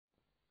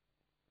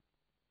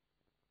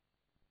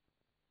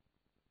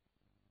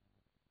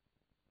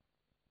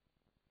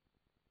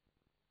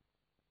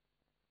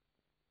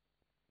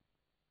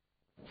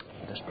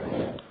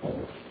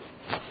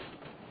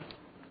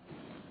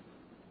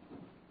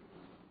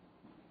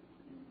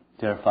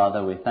Dear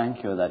Father, we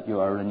thank you that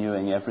you are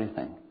renewing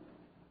everything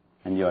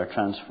and you are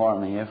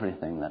transforming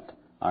everything that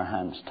our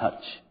hands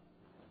touch,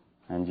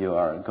 and you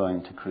are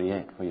going to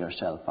create for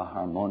yourself a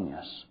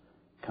harmonious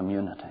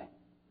community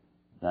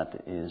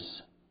that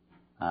is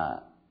a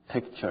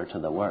picture to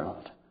the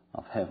world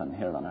of heaven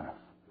here on earth.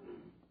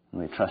 And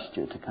we trust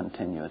you to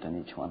continue it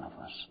in each one of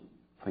us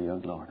for your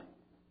glory.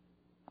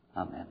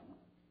 Amen.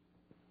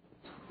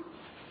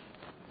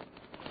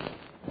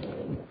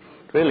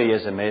 It really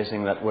is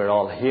amazing that we're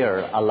all here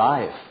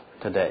alive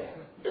today.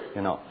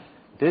 You know,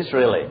 it is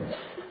really.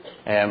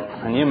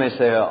 And you may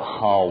say,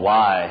 oh,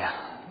 why?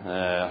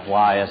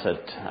 Why is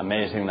it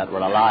amazing that we're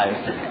alive?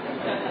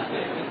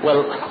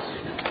 Well,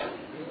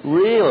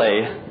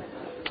 really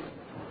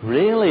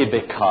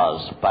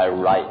because by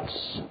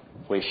rights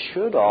we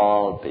should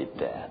all be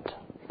dead.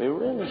 We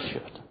really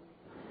should.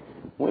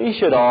 We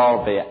should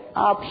all be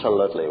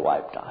absolutely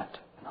wiped out.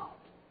 You know.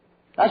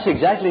 That's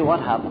exactly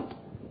what happened.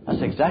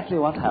 That's exactly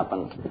what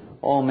happened,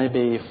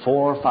 maybe 4,000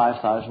 or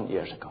 5,000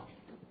 years ago.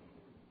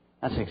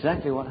 That's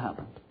exactly what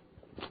happened.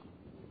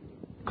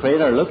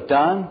 Creator looked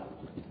down,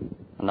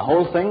 and the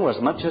whole thing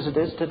was much as it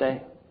is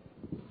today.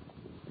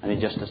 And he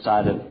just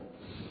decided,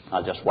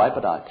 I'll just wipe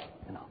it out,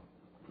 you know,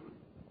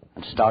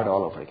 and start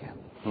all over again.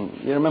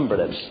 And you remember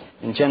this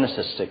in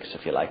Genesis 6,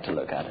 if you like to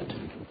look at it.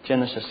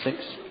 Genesis 6.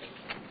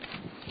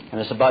 And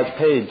it's about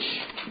page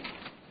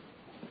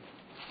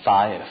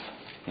 5.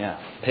 Yeah,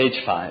 page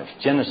 5,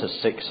 Genesis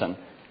 6. And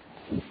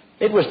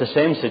it was the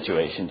same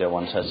situation, dear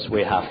ones, as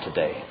we have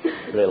today,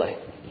 really.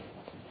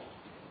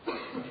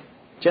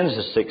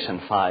 Genesis 6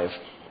 and 5.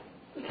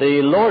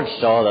 The Lord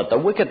saw that the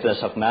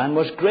wickedness of man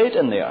was great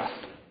in the earth,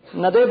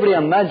 and that every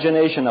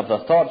imagination of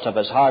the thoughts of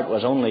his heart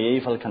was only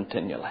evil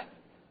continually.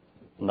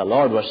 And the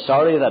Lord was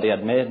sorry that he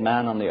had made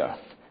man on the earth,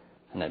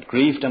 and it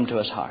grieved him to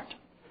his heart.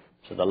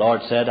 So the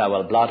Lord said, I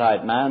will blot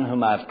out man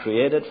whom I have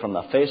created from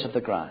the face of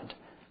the ground,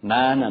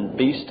 man and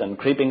beast and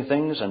creeping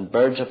things and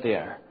birds of the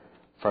air,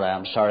 for I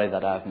am sorry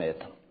that I have made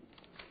them.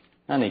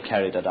 And he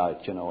carried it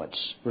out, you know,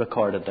 it's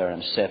recorded there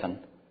in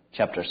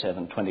chapter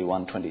 7,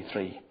 21,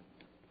 23.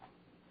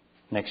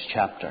 Next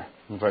chapter,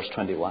 in verse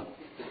 21.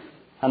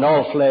 And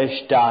all flesh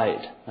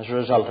died as a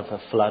result of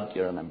a flood,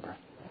 you remember,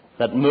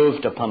 that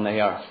moved upon the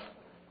earth.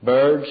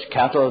 Birds,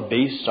 cattle,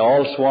 beasts,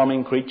 all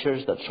swarming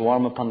creatures that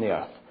swarm upon the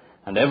earth.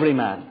 And every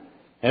man,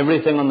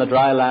 everything on the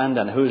dry land,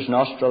 and whose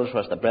nostrils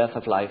was the breath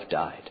of life,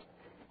 died.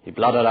 He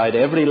blotted out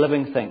every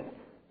living thing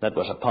that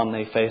was upon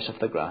the face of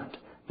the ground.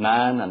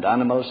 Man and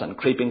animals and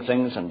creeping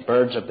things and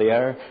birds of the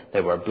air,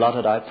 they were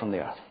blotted out from the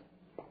earth.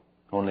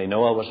 Only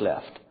Noah was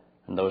left,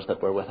 and those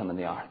that were with him in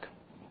the ark.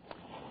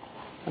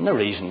 And the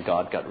reason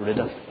God got rid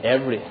of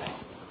everything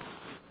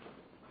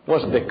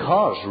was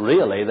because,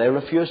 really, they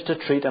refused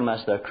to treat him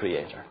as their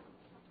creator.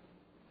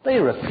 They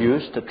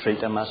refused to treat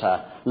him as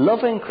a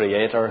loving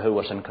creator who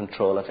was in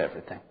control of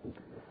everything.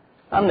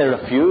 And they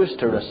refused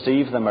to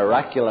receive the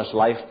miraculous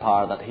life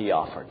power that he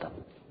offered them.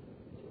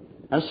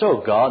 And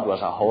so God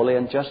was a holy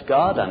and just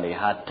God, and he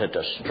had to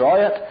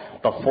destroy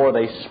it before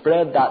they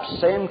spread that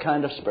same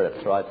kind of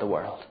spirit throughout the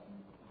world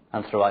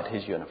and throughout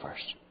his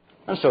universe.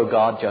 And so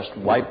God just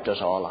wiped us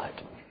all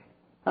out.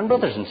 And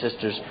brothers and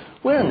sisters,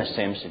 we're in the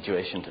same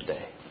situation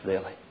today,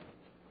 really.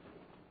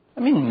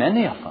 I mean,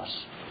 many of us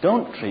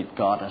don't treat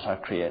God as our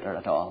creator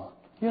at all.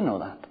 You know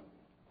that.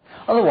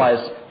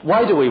 Otherwise,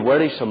 why do we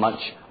worry so much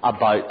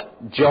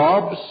about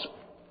jobs,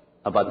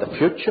 about the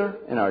future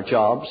in our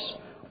jobs,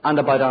 and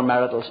about our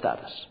marital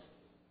status?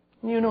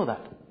 You know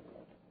that.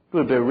 It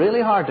would be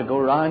really hard to go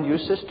around you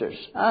sisters,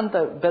 and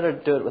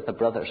better do it with the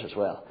brothers as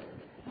well.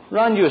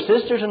 Around you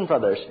sisters and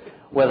brothers,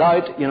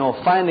 without,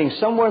 finding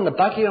somewhere in the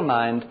back of your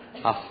mind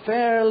a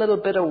fair little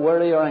bit of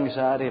worry or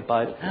anxiety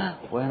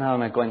about when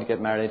am I going to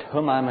get married,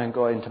 whom am I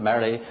going to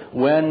marry,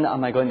 when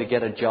am I going to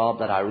get a job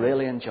that I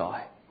really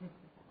enjoy.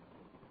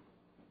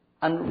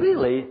 And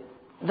really,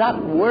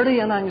 that worry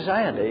and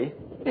anxiety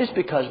is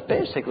because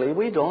basically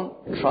we don't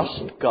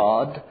trust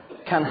God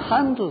can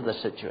handle the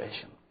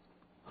situation.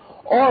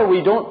 Or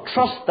we don't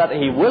trust that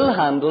he will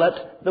handle it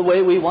the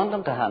way we want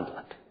him to handle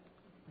it.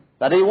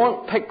 That he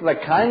won't pick the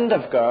kind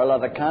of girl or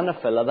the kind of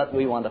fella that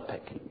we want to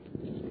pick.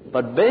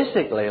 But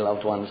basically,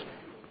 loved ones,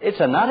 it's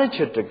an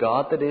attitude to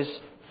God that is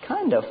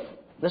kind of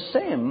the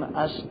same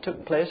as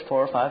took place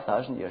 4,000 or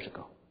 5,000 years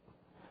ago.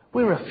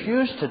 We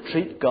refuse to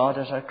treat God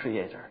as our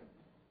creator.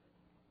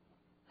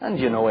 And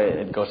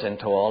it goes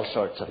into all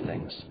sorts of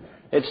things.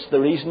 It's the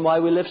reason why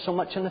we live so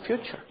much in the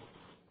future.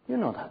 You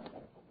know that.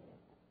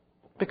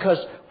 Because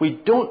we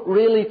don't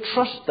really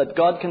trust that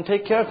God can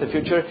take care of the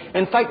future.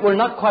 In fact, we're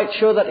not quite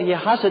sure that he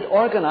has it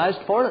organized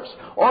for us,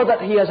 or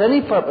that he has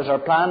any purpose or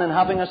plan in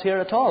having us here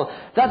at all.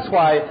 That's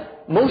why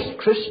most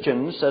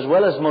Christians, as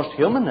well as most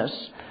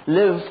humanists,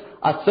 live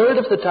a third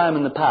of the time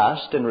in the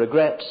past in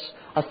regrets,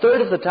 a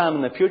third of the time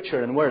in the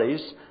future in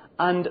worries,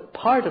 and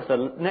part of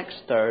the next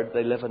third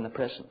they live in the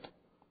present.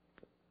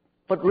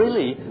 But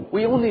really,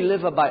 we only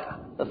live about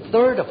a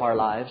third of our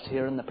lives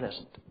here in the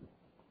present.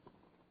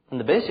 And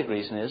the basic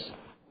reason is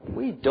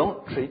we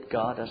don't treat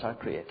God as our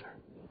creator.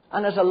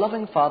 And as a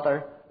loving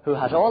Father, who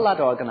has all that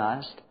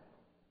organized.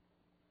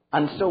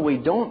 And so we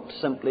don't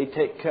simply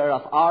take care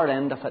of our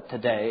end of it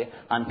today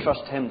and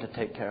trust Him to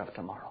take care of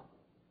tomorrow.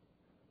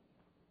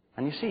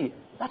 And you see,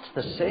 that's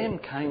the same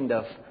kind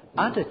of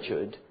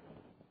attitude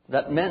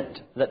that meant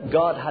that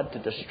God had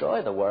to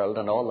destroy the world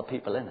and all the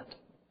people in it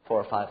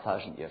 4,000 or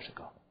 5,000 years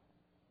ago.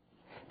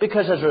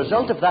 Because as a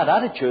result of that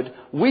attitude,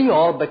 we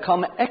all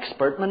become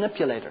expert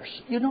manipulators.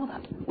 You know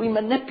that. We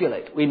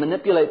manipulate. We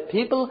manipulate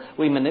people.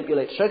 We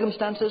manipulate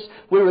circumstances.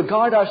 We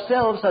regard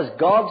ourselves as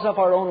gods of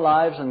our own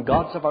lives and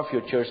gods of our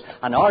futures.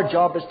 And our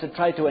job is to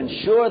try to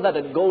ensure that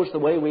it goes the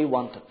way we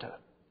want it to.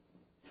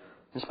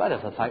 In spite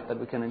of the fact that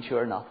we can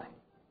ensure nothing.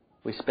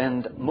 We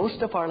spend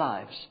most of our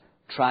lives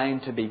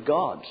trying to be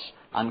gods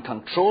and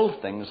control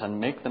things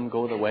and make them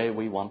go the way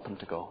we want them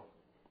to go.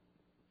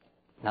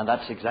 Now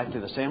that's exactly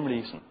the same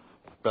reason,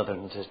 brothers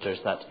and sisters,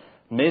 that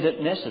made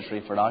it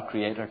necessary for our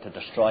Creator to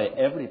destroy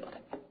everybody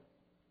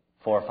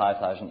 4,000 or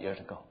 5,000 years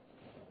ago.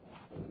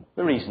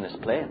 The reason is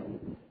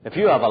plain. If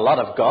you have a lot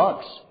of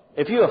gods,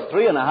 if you have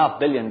 3.5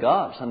 billion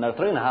gods, and there are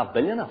 3.5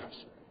 billion of us,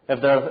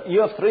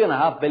 you have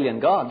 3.5 billion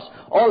gods,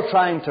 all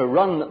trying to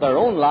run their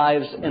own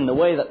lives in the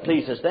way that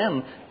pleases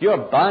them,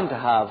 you're bound to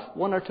have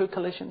 1 or 2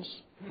 collisions.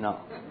 No.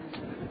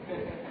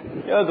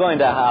 You're going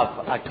to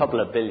have a couple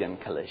of billion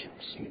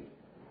collisions.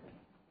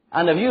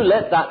 And if you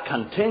let that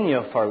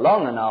continue for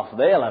long enough,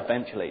 they'll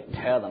eventually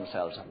tear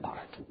themselves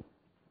apart.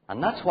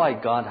 And that's why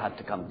God had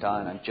to come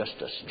down and just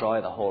destroy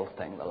the whole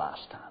thing the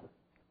last time.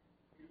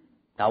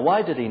 Now,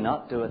 why did He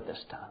not do it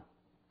this time?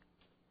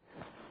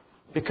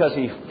 Because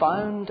He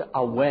found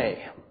a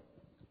way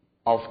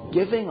of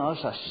giving us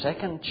a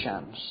second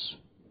chance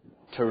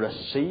to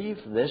receive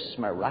this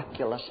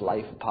miraculous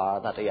life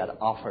power that He had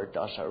offered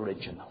us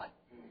originally.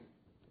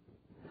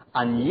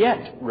 And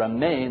yet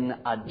remain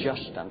a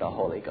just and a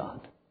holy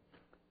God.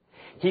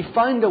 He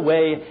found a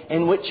way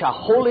in which a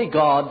holy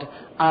God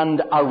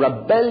and a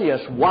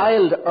rebellious,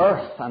 wild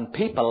earth and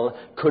people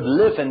could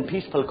live in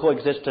peaceful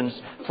coexistence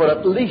for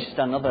at least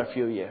another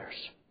few years.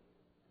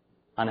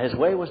 And His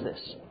way was this.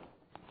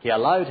 He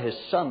allowed His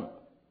Son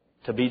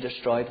to be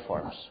destroyed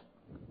for us.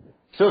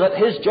 So that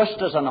His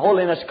justice and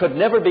holiness could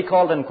never be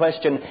called in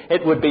question.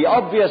 It would be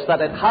obvious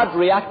that it had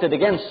reacted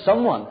against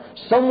someone.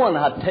 Someone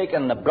had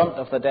taken the brunt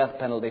of the death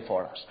penalty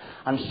for us.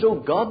 And so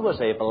God was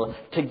able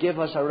to give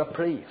us a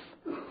reprieve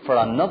for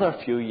another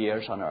few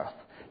years on earth.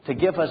 To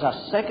give us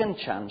a second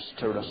chance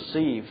to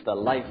receive the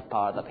life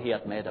power that He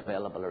had made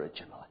available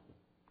originally.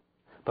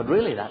 But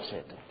really that's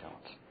it,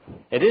 don't.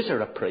 It is a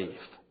reprieve,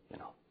 you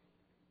know.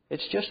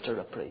 It's just a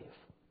reprieve.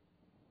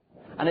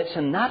 And it's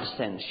in that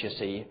sense, you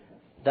see,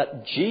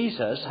 that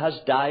Jesus has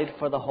died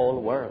for the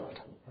whole world.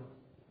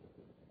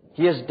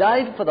 He has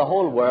died for the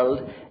whole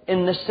world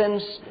in the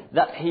sense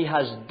that He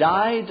has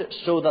died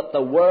so that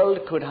the world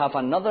could have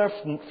another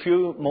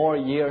few more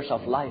years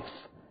of life.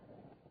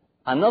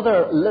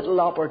 Another little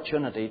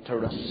opportunity to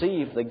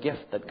receive the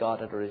gift that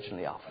God had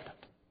originally offered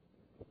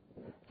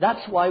it.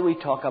 That's why we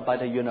talk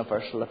about a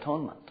universal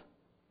atonement.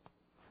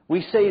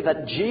 We say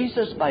that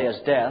Jesus, by His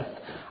death,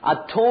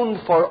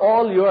 atoned for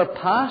all your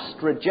past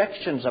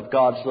rejections of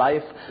God's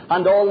life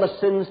and all the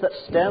sins that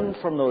stemmed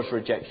from those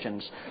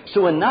rejections.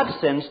 So in that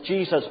sense,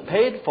 Jesus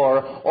paid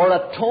for or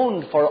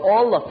atoned for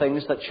all the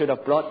things that should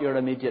have brought your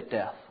immediate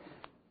death.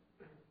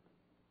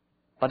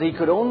 But He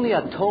could only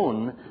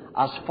atone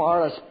as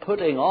far as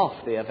putting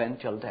off the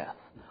eventual death.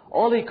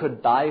 All He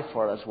could buy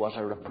for us was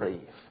a reprieve.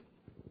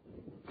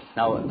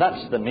 Now,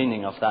 that's the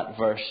meaning of that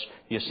verse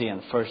you see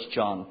in 1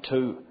 John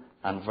 2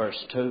 and verse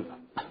 2.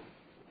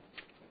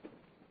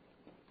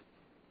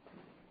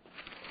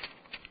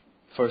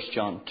 1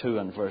 John 2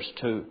 and verse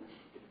 2.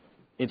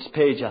 It's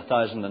page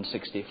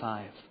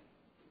 1065.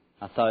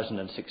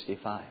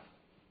 1065.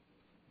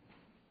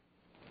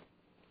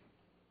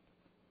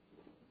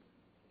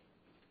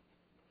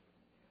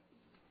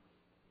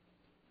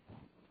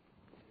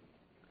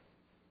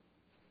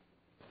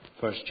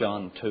 First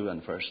John 2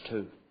 and verse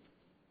 2.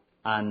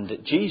 And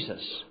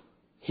Jesus,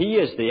 He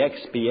is the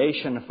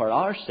expiation for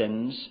our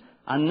sins,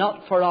 and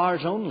not for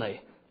ours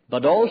only,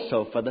 but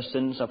also for the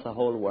sins of the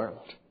whole world.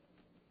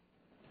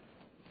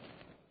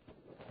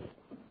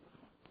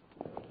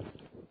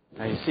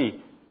 Now you see,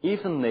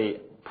 even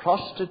the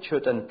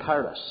prostitute in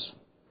Paris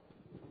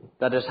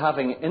that is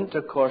having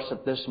intercourse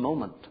at this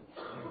moment,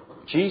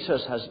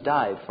 Jesus has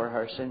died for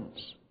her sins.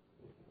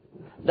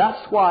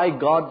 That's why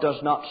God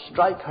does not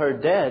strike her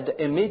dead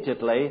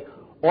immediately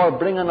or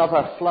bring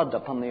another flood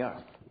upon the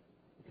earth.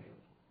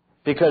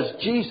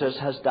 Because Jesus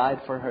has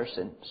died for her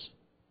sins.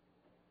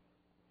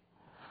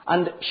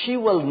 And she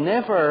will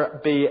never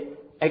be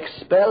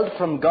expelled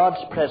from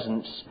God's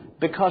presence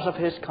because of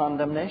His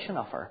condemnation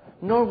of her.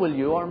 Nor will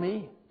you or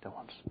me, dear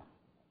ones.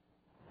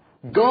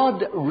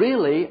 God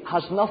really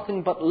has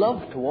nothing but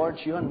love towards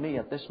you and me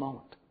at this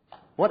moment.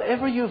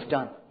 Whatever you've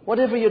done,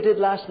 whatever you did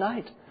last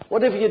night,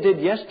 whatever you did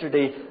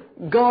yesterday,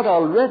 God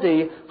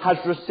already has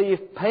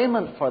received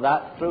payment for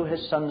that through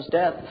His Son's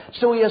death.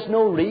 So He has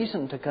no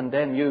reason to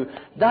condemn you.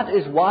 That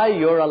is why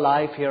you're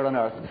alive here on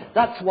earth.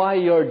 That's why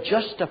you're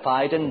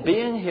justified in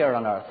being here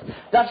on earth.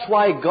 That's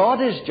why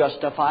God is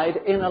justified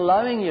in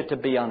allowing you to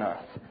be on earth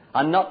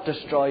and not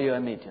destroy you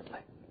immediately.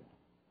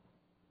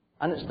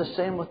 And it's the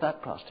same with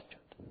that prostitute.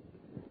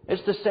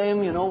 It's the same,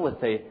 with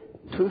the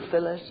two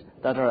Phillies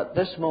that are at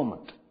this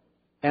moment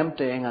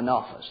emptying an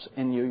office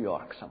in New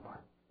York somewhere.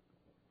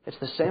 It's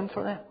the same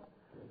for them.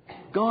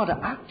 God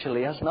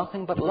actually has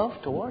nothing but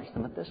love towards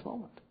them at this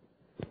moment.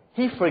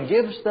 He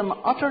forgives them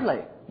utterly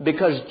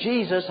because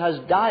Jesus has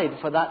died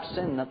for that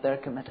sin that they're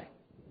committing.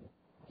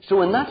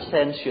 So in that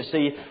sense, you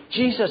see,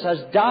 Jesus has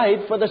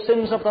died for the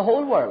sins of the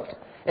whole world.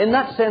 In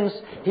that sense,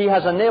 He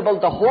has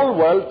enabled the whole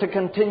world to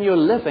continue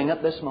living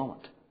at this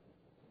moment.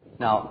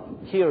 Now,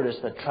 here is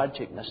the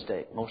tragic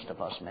mistake most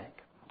of us make.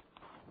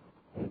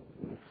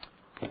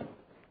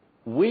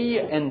 We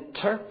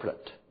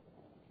interpret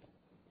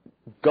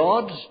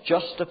God's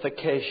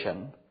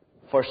justification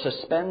for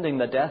suspending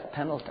the death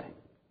penalty,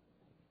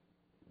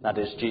 that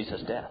is,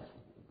 Jesus' death.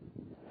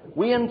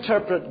 We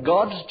interpret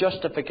God's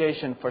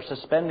justification for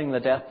suspending the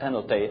death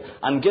penalty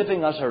and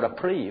giving us a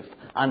reprieve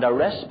and a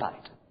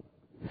respite.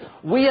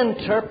 We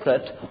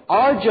interpret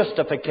our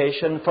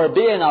justification for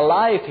being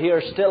alive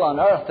here still on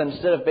earth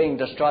instead of being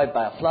destroyed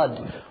by a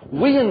flood.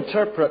 We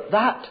interpret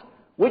that,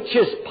 which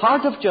is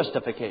part of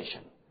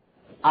justification,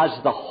 as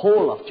the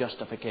whole of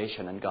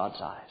justification in God's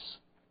eyes.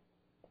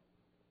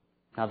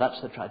 Now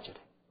that's the tragedy.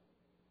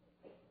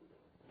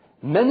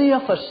 Many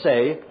of us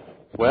say,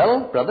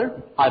 well,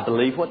 brother, I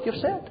believe what you've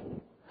said.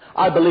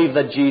 I believe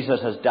that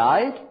Jesus has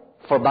died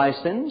for my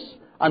sins,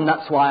 and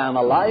that's why I'm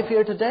alive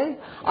here today.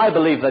 I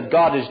believe that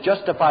God is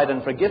justified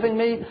in forgiving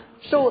me,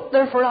 so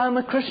therefore I'm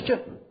a Christian.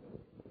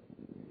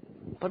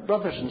 But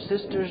brothers and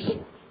sisters,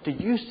 do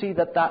you see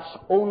that that's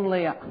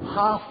only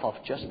half of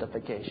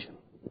justification?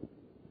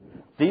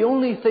 The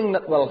only thing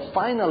that will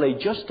finally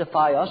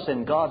justify us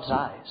in God's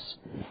eyes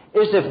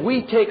is if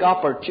we take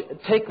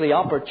the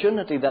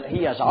opportunity that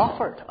He has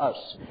offered us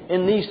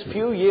in these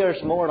few years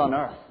more on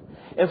earth.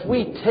 If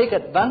we take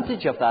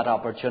advantage of that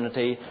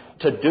opportunity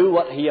to do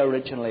what He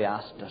originally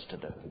asked us to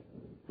do,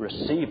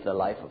 receive the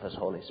life of His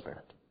Holy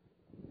Spirit,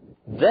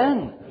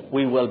 then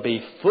we will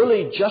be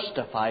fully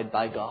justified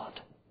by God.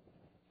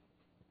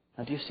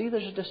 Now, do you see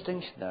there's a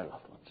distinction there,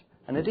 loved ones?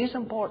 And it is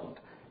important,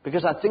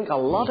 because I think a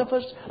lot of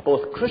us,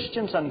 both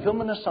Christians and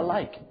humanists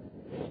alike,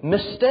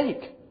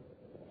 mistake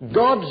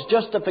God's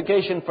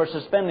justification for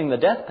suspending the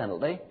death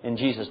penalty in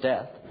Jesus'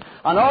 death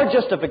and our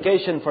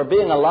justification for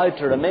being allowed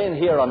to remain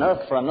here on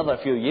earth for another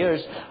few years.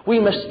 We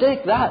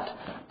mistake that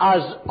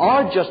as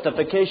our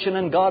justification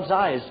in God's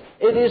eyes.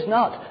 It is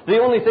not. The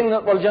only thing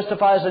that will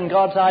justify us in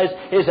God's eyes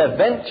is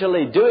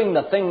eventually doing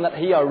the thing that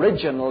He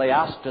originally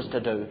asked us to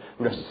do,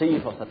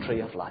 receive of the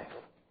tree of life.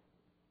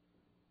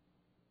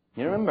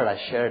 You remember I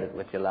shared it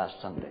with you last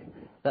Sunday,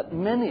 that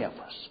many of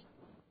us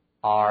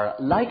are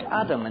like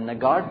Adam in the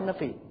Garden of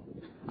Eden.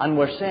 And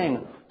we're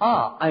saying,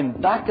 I'm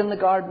back in the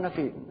Garden of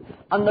Eden.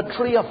 And the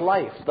tree of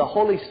life, the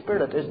Holy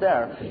Spirit, is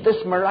there. This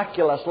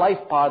miraculous life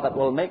power that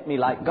will make me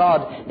like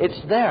God,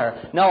 it's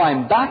there. Now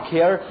I'm back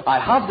here. I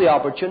have the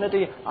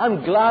opportunity.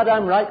 I'm glad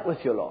I'm right with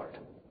you, Lord.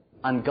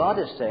 And God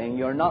is saying,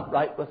 you're not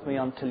right with me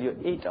until you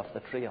eat of the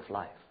tree of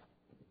life.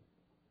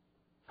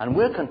 And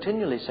we're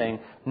continually saying,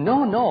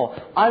 no,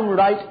 I'm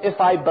right if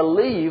I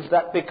believe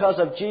that because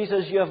of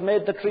Jesus you have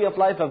made the tree of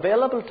life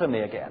available to me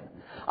again.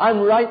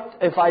 I'm right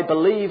if I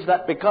believe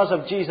that because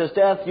of Jesus'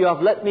 death you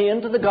have let me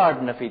into the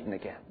Garden of Eden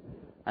again.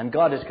 And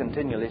God is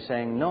continually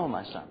saying, no,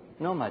 my son,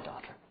 no, my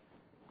daughter.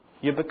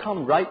 You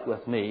become right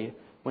with me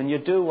when you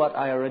do what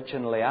I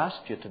originally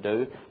asked you to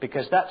do,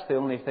 because that's the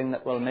only thing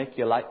that will make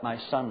you like my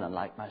son and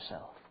like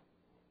myself.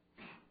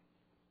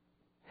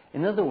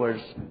 In other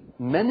words,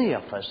 many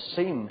of us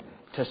seem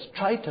to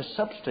try to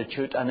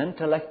substitute an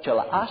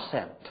intellectual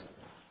assent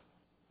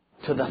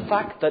to the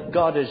fact that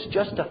God is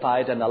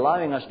justified in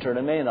allowing us to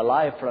remain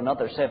alive for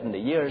another 70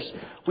 years.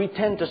 We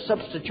tend to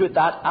substitute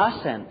that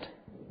assent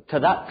to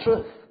that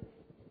truth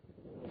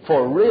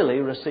for really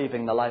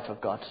receiving the life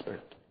of God's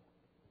Spirit.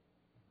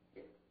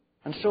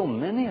 And so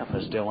many of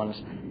us, dear ones,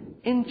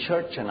 in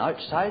church and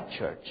outside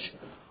church,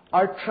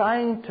 are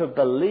trying to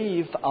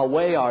believe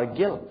away our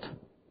guilt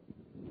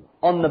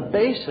on the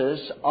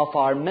basis of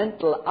our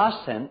mental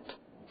assent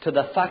to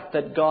the fact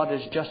that God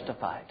is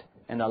justified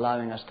in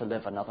allowing us to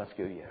live another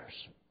few years.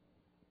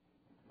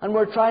 And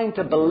we're trying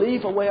to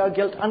believe away our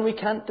guilt, and we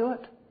can't do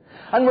it.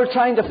 And we're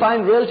trying to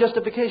find real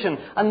justification.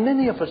 And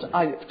many of us,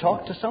 I've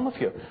talked to some of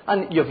you,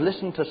 and you've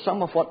listened to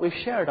some of what we've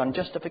shared on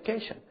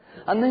justification.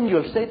 And then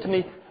you'll say to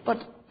me, but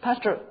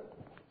Pastor,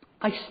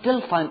 I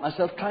still find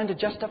myself trying to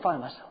justify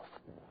myself.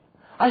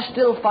 I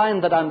still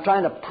find that I'm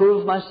trying to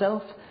prove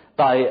myself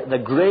by the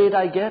grade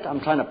I get.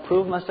 I'm trying to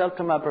prove myself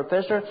to my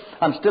professor.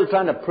 I'm still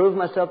trying to prove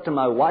myself to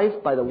my wife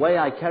by the way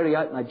I carry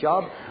out my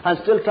job. I'm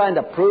still trying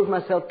to prove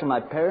myself to my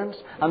parents.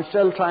 I'm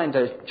still trying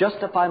to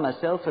justify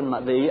myself in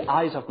the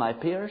eyes of my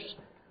peers.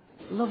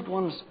 Loved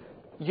ones,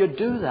 you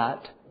do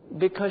that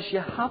Because you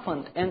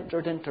haven't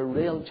entered into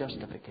real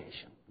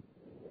justification.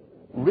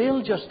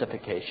 Real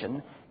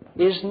justification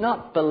is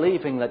not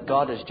believing that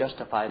God is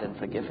justified in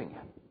forgiving you.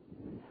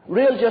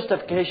 Real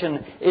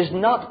justification is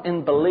not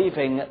in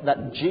believing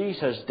that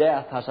Jesus'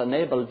 death has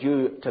enabled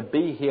you to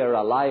be here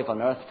alive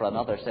on earth for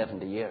another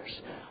 70 years.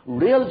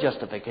 Real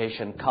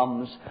justification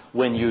comes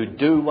when you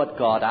do what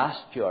God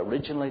asked you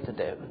originally to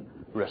do.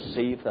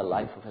 Receive the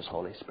life of His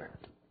Holy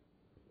Spirit.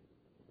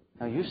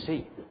 Now you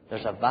see,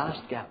 there's a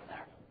vast gap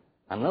there.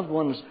 And loved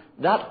ones,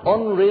 that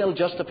unreal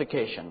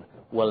justification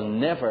will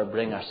never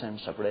bring a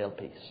sense of real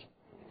peace.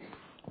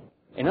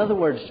 In other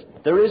words,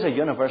 there is a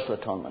universal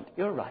atonement.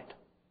 You're right.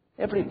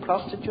 Every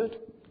prostitute,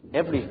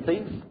 every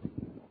thief,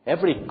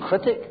 every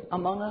critic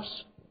among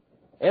us,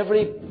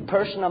 every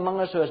person among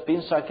us who has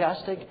been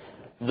sarcastic,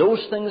 those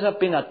things have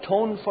been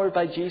atoned for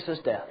by Jesus'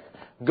 death.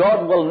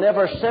 God will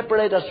never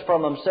separate us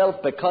from Himself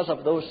because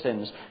of those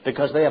sins,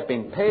 because they have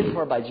been paid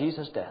for by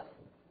Jesus' death.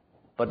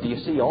 But do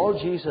you see, all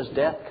Jesus'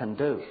 death can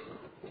do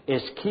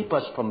is keep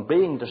us from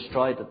being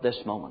destroyed at this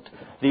moment.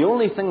 The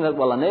only thing that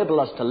will enable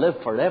us to live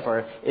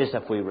forever is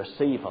if we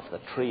receive of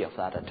the tree of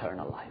that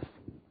eternal life.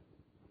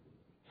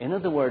 In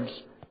other words,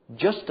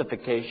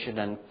 justification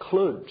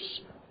includes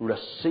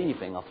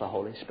receiving of the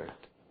Holy Spirit.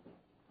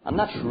 And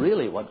that's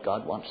really what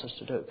God wants us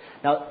to do.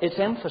 Now, it's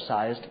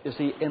emphasized, you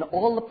see, in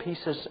all the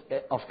pieces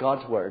of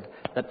God's Word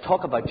that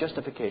talk about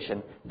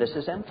justification, this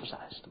is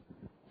emphasized.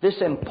 This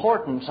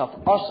importance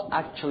of us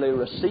actually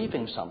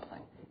receiving something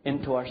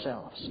into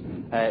ourselves.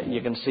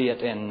 You can see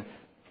it in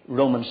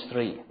Romans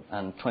 3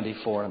 and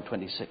 24 and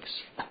 26.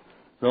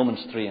 Romans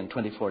 3 and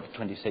 24 to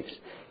 26.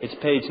 It's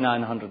page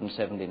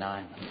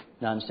 979.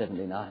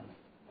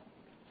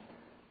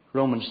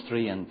 Romans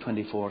 3 and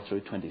 24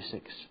 through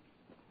 26.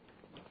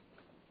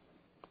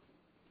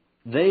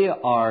 They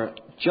are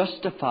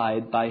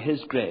justified by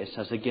His grace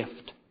as a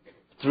gift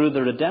through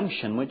the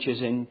redemption which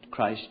is in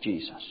Christ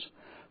Jesus,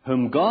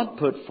 whom God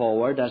put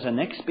forward as an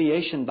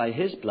expiation by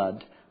His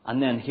blood,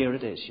 and then here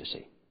it is, you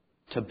see,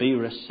 to be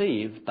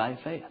received by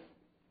faith.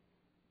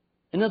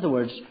 In other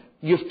words,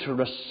 you have to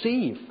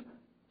receive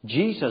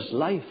Jesus'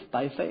 life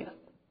by faith.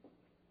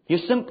 You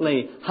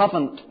simply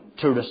haven't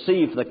to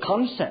receive the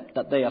concept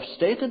that they have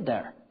stated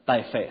there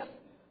by faith.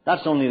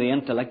 That's only the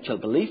intellectual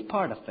belief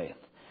part of faith.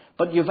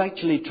 But you've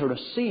actually to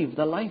receive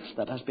the life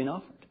that has been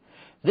offered.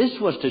 This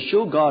was to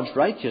show God's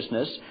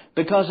righteousness,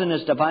 because in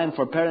His divine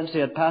forbearance He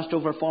had passed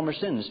over former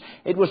sins.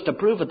 It was to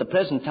prove at the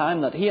present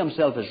time that He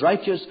Himself is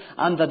righteous,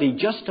 and that He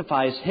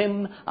justifies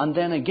him, and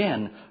then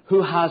again,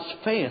 who has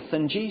faith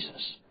in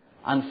Jesus.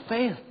 And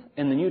faith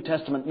in the New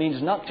Testament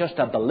means not just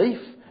a belief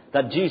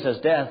that Jesus'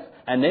 death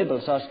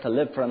enables us to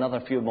live for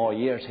another few more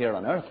years here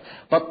on earth,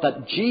 but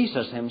that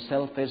Jesus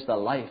Himself is the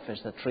life, is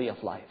the tree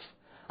of life,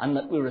 and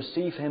that we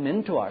receive Him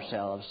into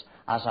ourselves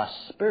as a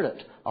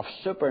spirit of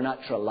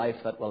supernatural life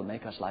that will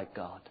make us like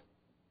God.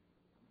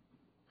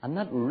 And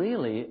that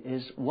really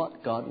is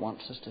what God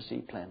wants us to see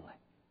plainly.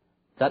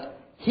 That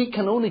He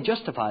can only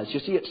justify us. You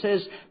see, it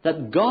says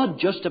that God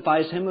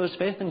justifies him who has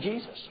faith in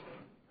Jesus.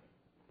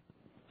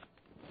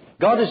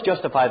 God is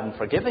justified in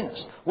forgiving us.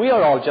 We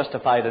are all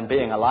justified in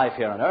being alive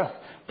here on earth.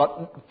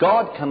 But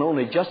God can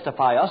only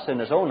justify us in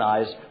His own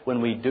eyes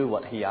when we do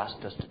what He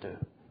asked us to do.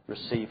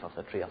 Receive of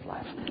the tree of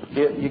life.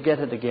 You get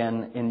it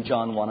again in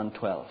John 1 and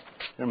 12.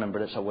 Remember,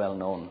 it's a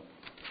well-known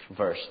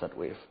verse that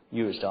we've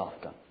used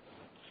often.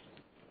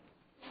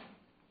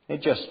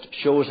 It just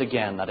shows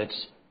again that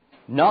it's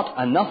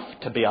not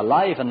enough to be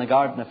alive in the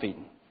Garden of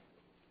Eden,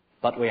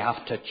 but we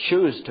have to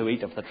choose to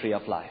eat of the tree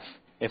of life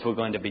if we're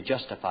going to be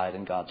justified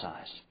in God's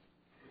eyes.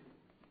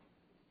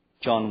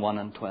 John 1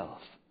 and 12.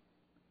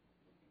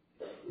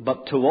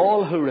 But to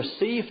all who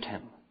received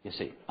Him, you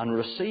see, and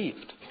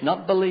received,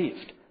 not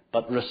believed,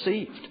 but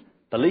received.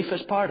 Belief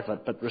is part of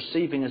it, but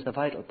receiving is the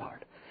vital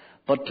part.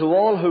 But to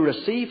all who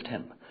received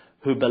Him,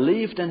 who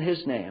believed in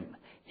His name,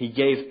 He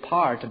gave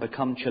power to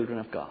become children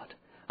of God.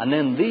 And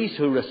then these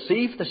who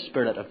receive the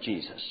Spirit of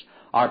Jesus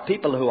are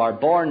people who are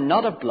born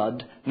not of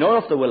blood, nor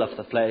of the will of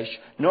the flesh,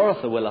 nor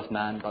of the will of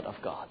man, but of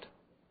God.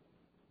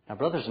 Now,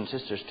 brothers and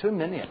sisters, too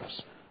many of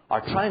us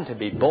are trying to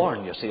be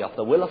born, you see, of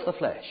the will of the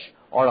flesh,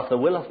 or of the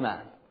will of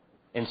man,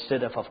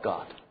 instead of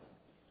God.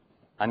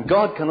 And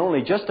God can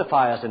only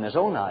justify us in His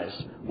own eyes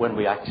when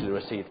we actually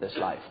receive this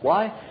life.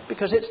 Why?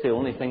 Because it's the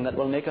only thing that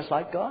will make us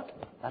like God.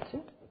 That's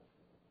it.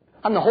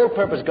 And the whole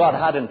purpose God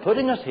had in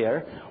putting us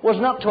here was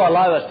not to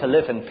allow us to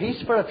live in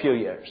peace for a few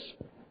years,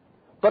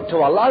 but to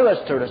allow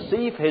us to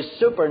receive His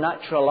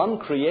supernatural,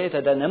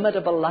 uncreated,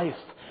 inimitable life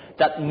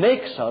that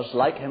makes us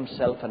like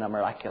Himself in a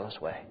miraculous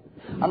way.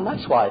 And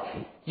that's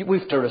why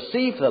we've to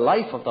receive the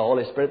life of the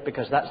Holy Spirit,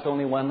 because that's the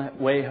only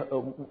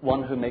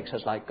one who makes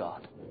us like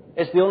God.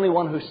 It's the only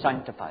one who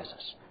sanctifies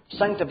us.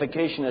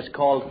 Sanctification is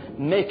called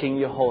making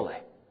you holy.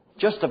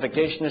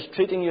 Justification is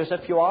treating you as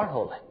if you are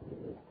holy.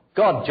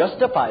 God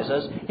justifies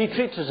us. He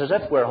treats us as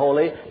if we're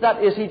holy.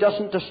 That is, He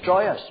doesn't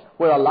destroy us.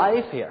 We're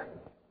alive here.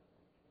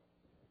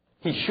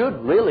 He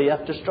should really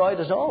have destroyed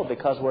us all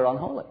because we're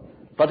unholy.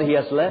 But He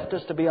has left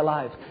us to be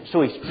alive.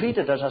 So He's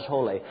treated us as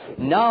holy.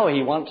 Now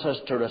He wants us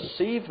to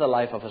receive the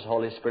life of His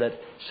Holy Spirit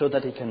so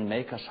that He can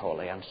make us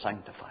holy and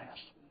sanctify us.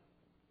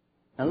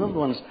 Now, loved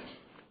ones,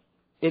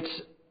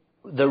 it's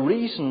the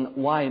reason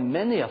why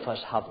many of us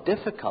have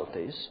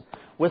difficulties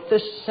with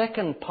this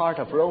second part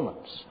of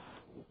Romans,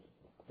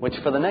 which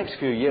for the next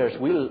few years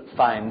we'll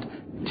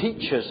find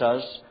teaches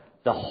us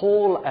the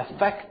whole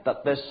effect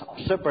that this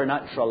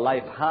supernatural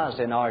life has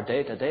in our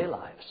day-to-day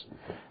lives.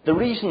 The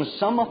reason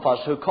some of us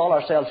who call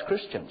ourselves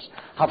Christians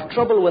have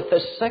trouble with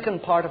this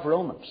second part of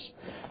Romans,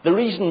 the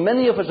reason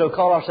many of us who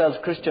call ourselves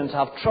Christians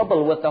have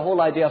trouble with the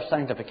whole idea of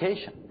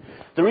sanctification,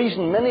 the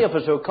reason many of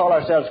us who call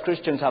ourselves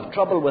Christians have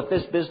trouble with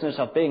this business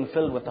of being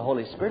filled with the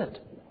Holy Spirit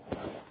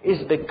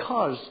is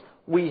because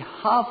we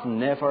have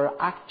never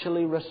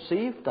actually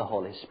received the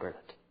Holy Spirit.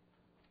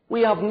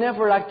 We have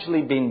never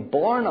actually been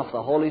born of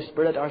the Holy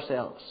Spirit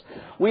ourselves.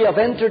 We have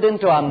entered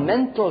into a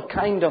mental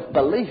kind of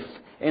belief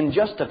in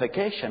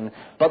justification,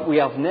 but we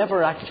have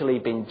never actually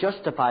been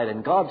justified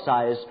in God's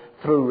eyes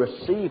through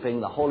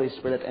receiving the Holy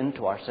Spirit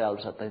into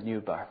ourselves at the new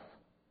birth.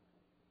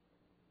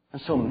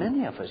 And so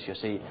many of us, you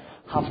see,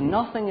 have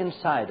nothing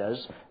inside us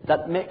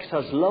that makes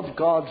us love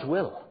God's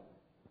will.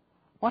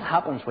 What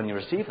happens when you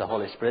receive the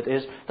Holy Spirit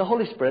is the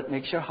Holy Spirit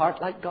makes your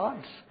heart like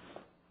God's.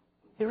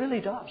 He really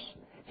does.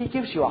 He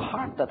gives you a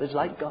heart that is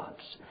like God's,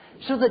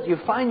 so that you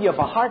find you have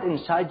a heart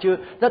inside you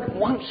that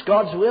wants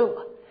God's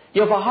will.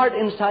 You have a heart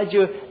inside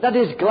you that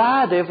is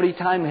glad every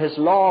time His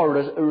law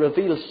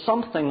reveals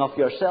something of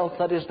yourself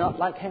that is not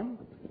like Him.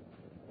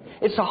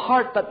 It's a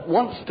heart that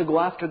wants to go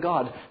after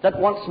God, that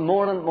wants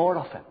more and more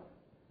of Him.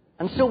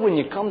 And so when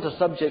you come to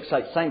subjects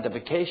like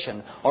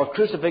sanctification or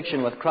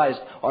crucifixion with Christ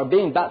or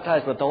being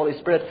baptized with the Holy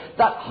Spirit,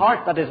 that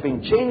heart that has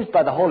been changed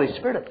by the Holy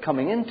Spirit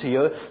coming into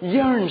you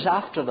yearns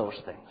after those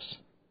things.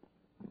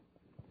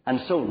 And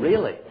so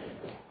really,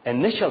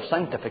 initial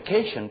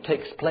sanctification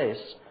takes place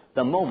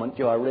the moment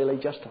you are really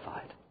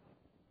justified.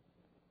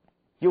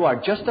 You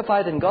are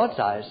justified in God's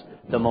eyes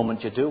the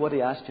moment you do what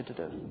He asked you to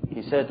do.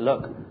 He said,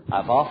 look,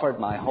 I've offered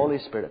my Holy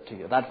Spirit to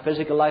you. That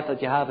physical life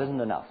that you have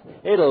isn't enough.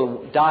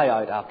 It'll die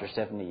out after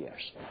 70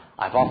 years.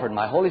 I've offered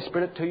my Holy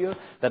Spirit to you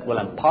that will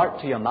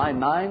impart to you my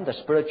mind, the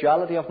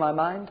spirituality of my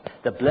mind,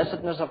 the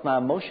blessedness of my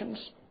emotions,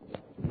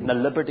 and the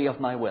liberty of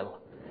my will.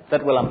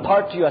 That will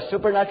impart to you a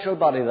supernatural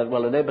body that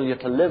will enable you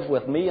to live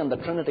with me and the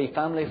Trinity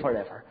family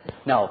forever.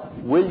 Now,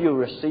 will you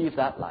receive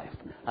that life?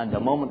 And the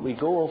moment we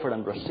go over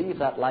and receive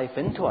that life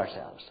into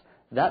ourselves,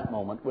 that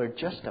moment we're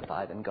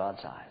justified in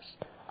God's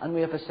eyes. And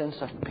we have a sense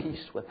of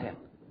peace with Him.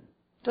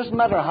 Doesn't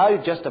matter how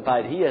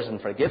justified He is in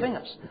forgiving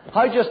us,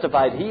 how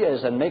justified He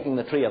is in making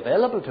the tree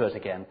available to us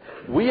again.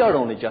 We are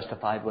only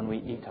justified when we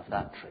eat of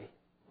that tree.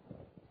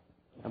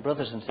 And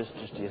brothers and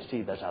sisters, do you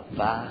see there's a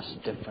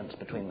vast difference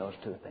between those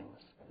two things?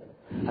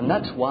 And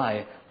that's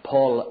why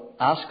Paul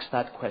asks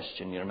that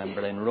question, you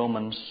remember, in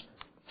Romans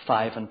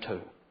 5 and 2.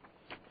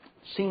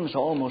 Seems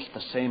almost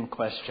the same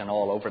question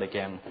all over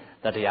again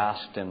that he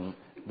asked in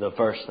the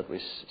verse that we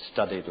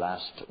studied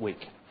last week.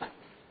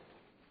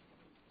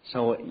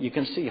 So you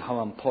can see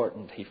how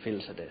important he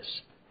feels it is.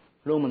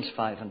 Romans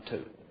 5 and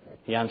 2.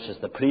 He answers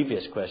the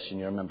previous question,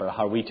 you remember,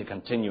 are we to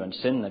continue in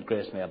sin that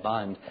grace may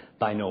abound?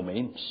 By no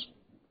means.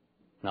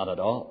 Not at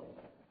all.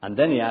 And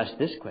then he asks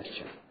this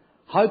question.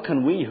 How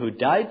can we who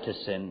died to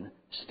sin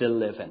still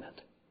live in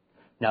it?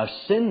 Now,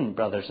 sin,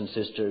 brothers and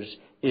sisters,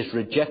 is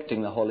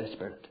rejecting the Holy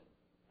Spirit.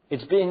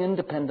 It's being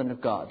independent of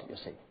God, you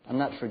see.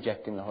 And that's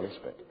rejecting the Holy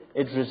Spirit.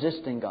 It's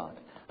resisting God.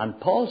 And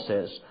Paul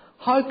says,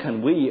 how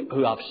can we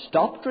who have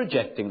stopped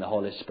rejecting the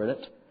Holy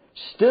Spirit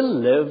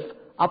still live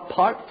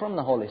apart from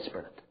the Holy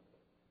Spirit?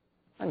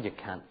 And you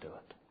can't do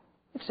it.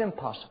 It's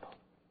impossible.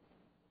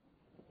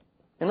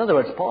 In other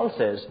words, Paul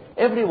says,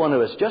 everyone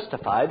who is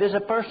justified is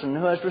a person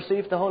who has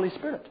received the Holy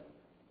Spirit.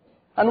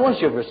 And once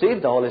you've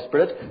received the Holy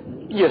Spirit,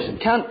 you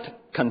can't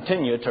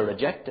continue to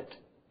reject it.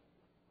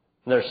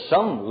 There's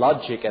some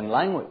logic in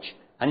language,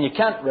 and you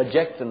can't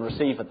reject and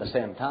receive at the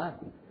same time.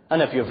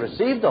 And if you've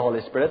received the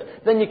Holy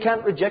Spirit, then you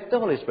can't reject the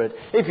Holy Spirit.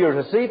 If you've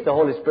received the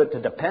Holy Spirit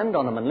to depend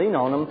on Him and lean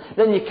on Him,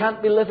 then you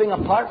can't be living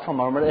apart from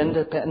Him or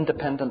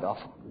independent of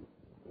Him.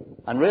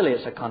 And really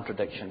it's a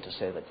contradiction to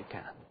say that you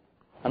can.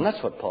 And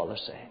that's what Paul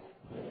is saying.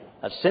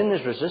 That sin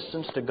is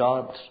resistance to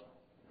God's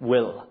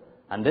will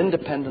and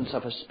independence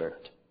of His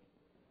Spirit.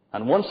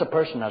 And once a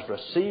person has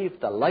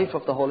received the life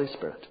of the Holy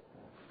Spirit,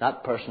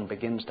 that person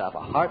begins to have a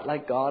heart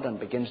like God and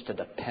begins to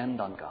depend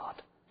on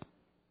God.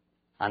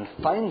 And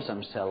finds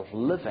himself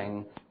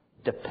living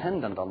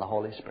dependent on the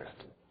Holy Spirit.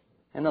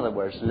 In other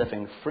words,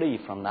 living free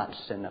from that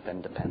sin of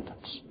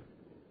independence.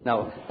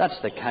 Now,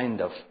 that's the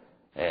kind of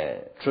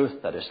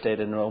truth that is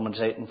stated in Romans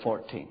 8 and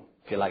 14,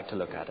 if you like to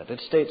look at it.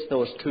 It states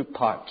those two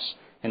parts,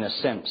 in a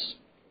sense.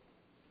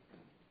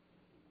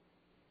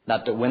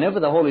 That whenever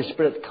the Holy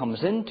Spirit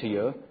comes into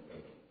you,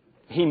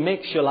 He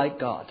makes you like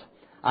God.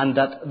 And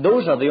that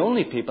those are the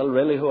only people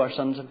really who are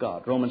sons of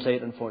God. Romans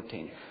 8 and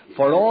 14.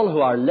 For all who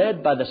are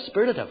led by the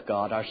Spirit of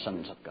God are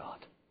sons of God.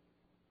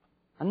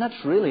 And that's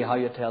really how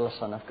you tell a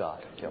son of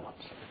God, dear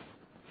ones.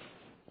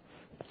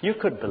 You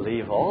could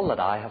believe all that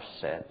I have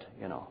said,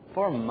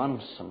 for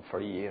months and for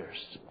years.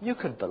 You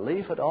could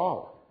believe it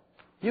all.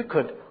 You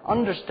could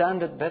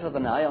understand it better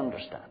than I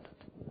understand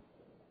it.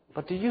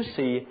 But do you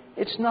see,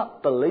 it's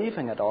not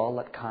believing it all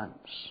that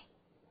counts.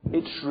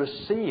 It's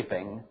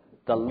receiving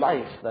the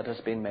life that has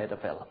been made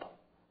available.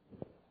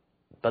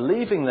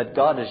 Believing that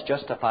God is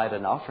justified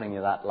in offering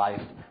you that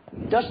life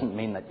doesn't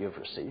mean that you've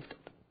received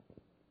it.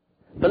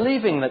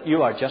 Believing that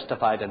you are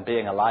justified in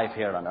being alive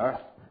here on earth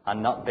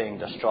and not being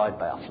destroyed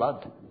by a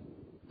flood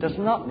does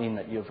not mean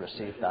that you've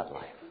received that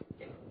life.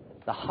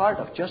 The heart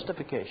of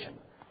justification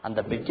and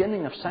the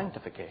beginning of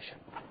sanctification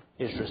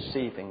is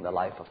receiving the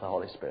life of the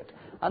Holy Spirit.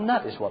 And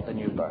that is what the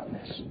new birth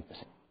is.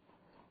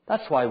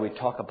 That's why we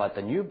talk about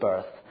the new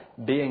birth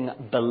being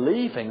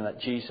believing that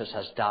Jesus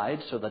has died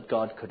so that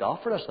God could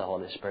offer us the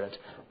Holy Spirit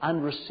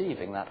and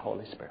receiving that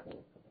Holy Spirit.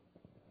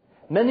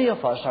 Many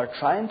of us are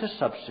trying to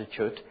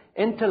substitute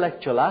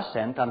intellectual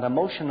assent and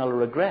emotional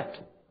regret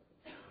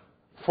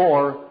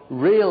for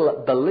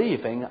real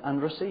believing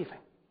and receiving.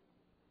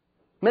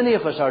 Many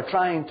of us are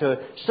trying to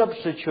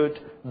substitute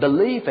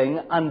believing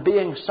and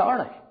being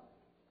sorry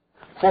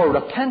for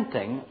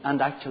repenting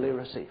and actually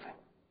receiving.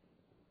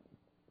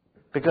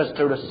 Because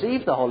to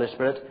receive the Holy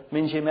Spirit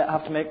means you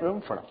have to make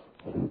room for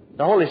Him.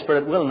 The Holy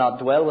Spirit will not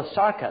dwell with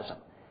sarcasm.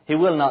 He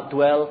will not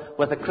dwell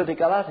with a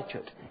critical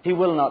attitude. He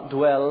will not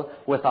dwell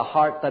with a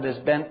heart that is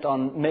bent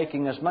on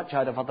making as much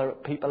out of other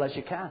people as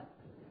you can.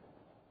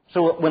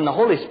 So when the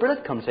Holy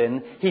Spirit comes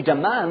in, He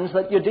demands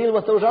that you deal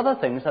with those other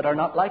things that are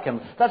not like Him.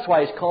 That's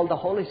why He's called the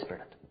Holy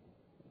Spirit.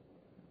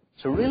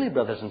 So really,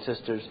 brothers and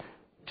sisters,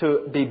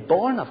 to be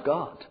born of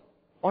God,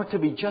 or to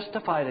be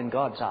justified in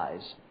God's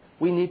eyes,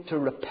 we need to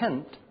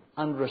repent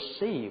and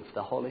receive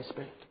the Holy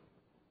Spirit.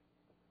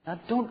 Now,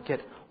 don't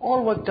get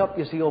all worked up,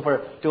 you see,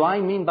 over, do I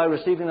mean by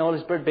receiving the Holy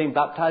Spirit being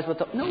baptized with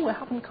the... No, we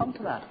haven't come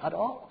to that at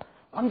all.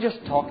 I'm just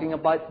talking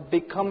about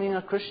becoming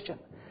a Christian.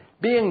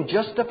 Being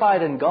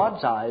justified in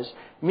God's eyes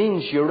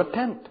means you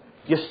repent.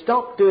 You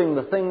stop doing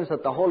the things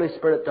that the Holy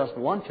Spirit doesn't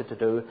want you to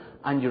do,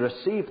 and you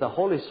receive the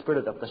Holy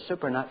Spirit of the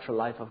supernatural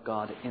life of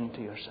God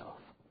into yourself.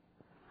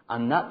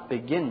 And that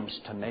begins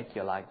to make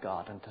you like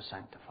God and to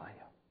sanctify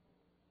you.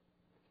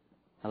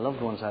 Now,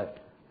 loved ones,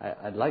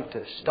 I'd like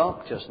to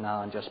stop just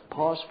now and just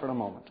pause for a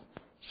moment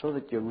so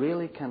that you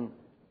really can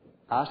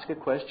ask a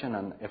question,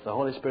 and if the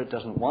Holy Spirit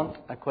doesn't want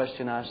a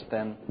question asked,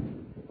 then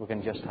we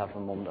can just have a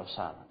moment of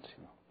silence.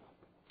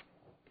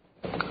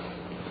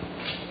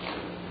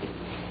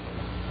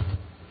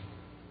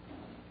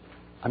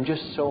 I'm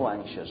just so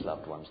anxious,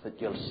 loved ones,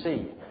 that you'll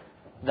see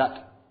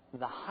that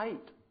the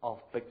height of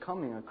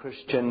becoming a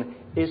Christian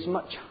is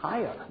much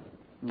higher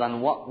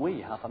than what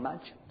we have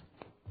imagined.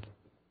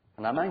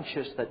 And I'm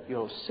anxious that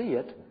you'll see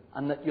it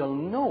and that you'll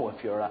know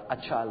if you're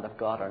a child of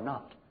God or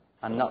not,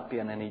 and not be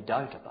in any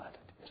doubt about it,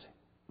 you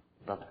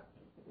see. Brother.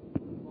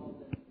 Well,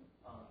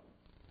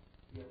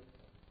 then, if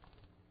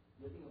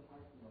living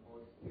apart from the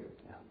Holy Spirit,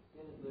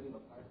 sin is living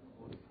apart from the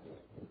Holy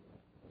Spirit,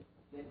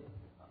 then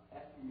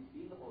after you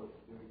see the Holy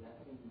Spirit,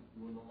 that means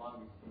you will no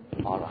longer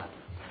sin. All right.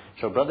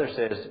 So brother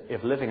says,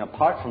 if living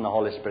apart from the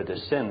Holy Spirit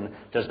is sin,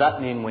 does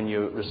that mean when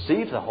you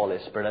receive the Holy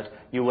Spirit,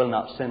 you will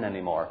not sin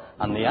anymore?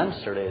 And the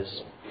answer is,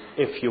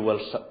 if you will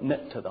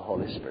submit to the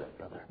Holy Spirit,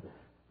 brother.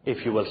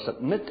 If we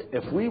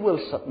will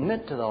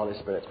submit to the Holy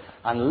Spirit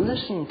and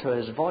listen to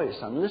His voice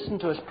and listen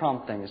to His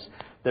promptings,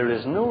 there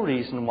is no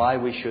reason why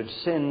we should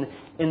sin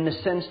in the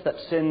sense that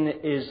sin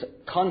is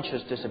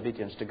conscious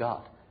disobedience to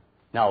God.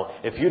 Now,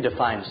 if you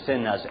define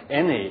sin as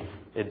any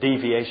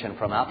deviation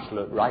from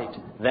absolute right,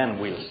 then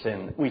we'll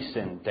sin. We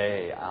sin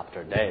day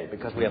after day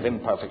because we have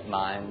imperfect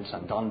minds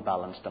and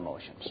unbalanced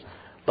emotions.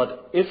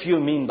 But if you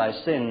mean by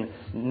sin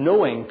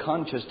knowing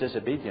conscious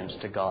disobedience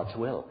to God's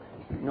will,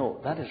 no,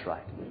 that is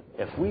right.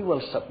 If we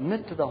will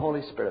submit to the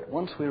Holy Spirit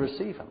once we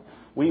receive Him,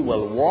 we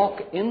will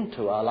walk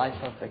into a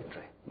life of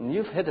victory. And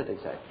you've hit it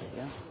exactly,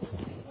 yeah?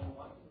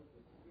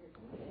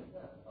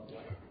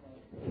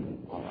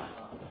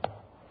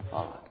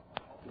 All right.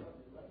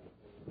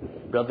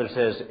 Brother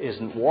says,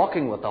 isn't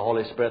walking with the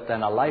Holy Spirit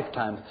then a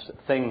lifetime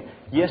thing?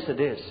 Yes, it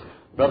is.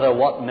 Brother,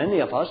 what many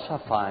of us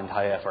have found,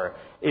 however,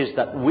 is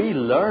that we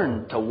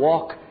learn to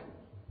walk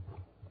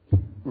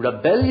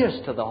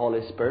rebellious to the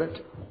Holy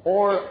Spirit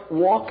or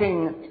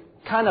walking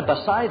kind of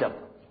beside Him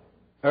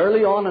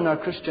early on in our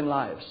Christian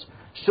lives,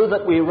 so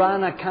that we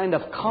ran a kind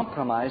of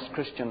compromised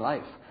Christian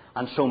life.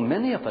 And so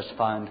many of us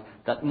found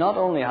that not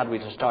only had we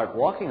to start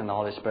walking in the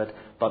Holy Spirit,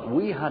 but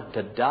we had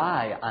to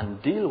die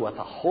and deal with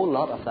a whole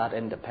lot of that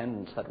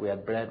independence that we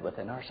had bred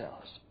within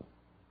ourselves.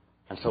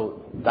 And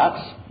so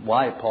that's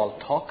why Paul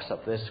talks of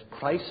this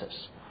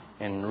crisis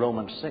in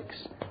Romans 6.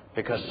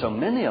 Because so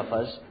many of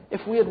us,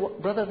 if we had,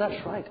 brother,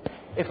 that's right.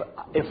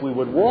 If we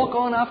would walk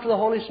on after the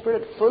Holy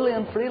Spirit fully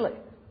and freely,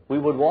 we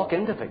would walk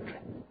into victory.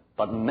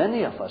 But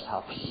many of us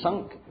have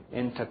sunk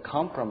into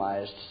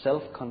compromised,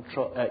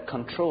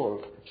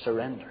 self-controlled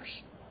surrenders.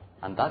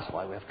 And that's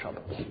why we have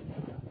troubles. May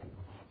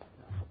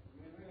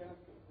I ask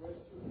a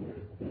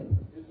question?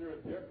 Is there a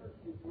difference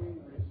between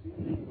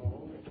receiving the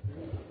Holy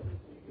Spirit and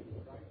receiving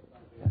Christ by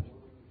the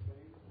moving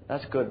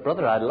That's good.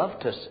 Brother, I'd love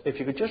to, if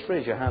you could just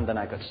raise your hand, then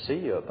I could see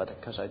you, but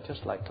because I'd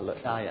just like to look.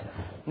 Yeah.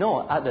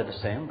 No, I did the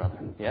same, brother.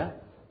 Yeah.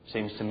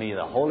 Seems to me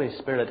the Holy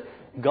Spirit,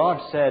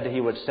 God said He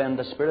would send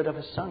the Spirit of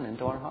His Son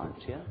into our hearts.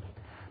 Yeah.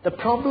 The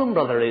problem,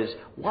 brother, is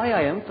why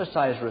I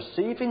emphasize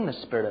receiving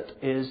the Spirit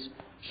is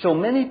so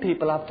many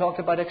people have talked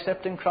about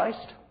accepting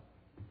Christ.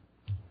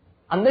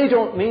 And they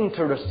don't mean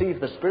to receive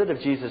the Spirit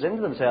of Jesus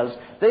into themselves.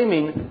 They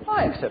mean,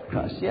 I accept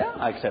Christ. Yeah,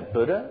 I accept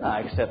Buddha.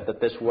 I accept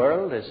that this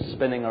world is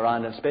spinning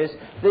around in space.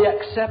 They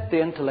accept the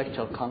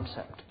intellectual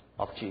concept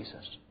of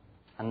Jesus.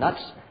 And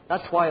that's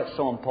why it's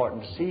so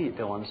important to see,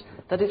 dear ones,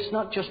 that it's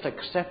not just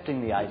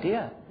accepting the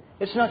idea.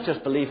 It's not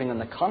just believing in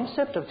the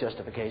concept of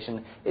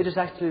justification. It is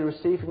actually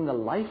receiving the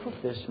life of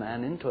this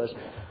man into us.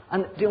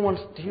 And dear ones,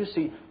 do you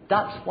see,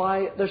 that's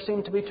why there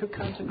seem to be two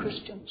kinds of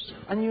Christians.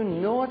 And you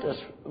know it as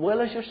well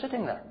as you're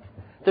sitting there.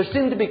 There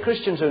seem to be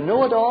Christians who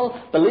know it all,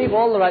 believe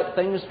all the right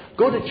things,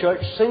 go to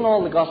church, sing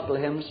all the gospel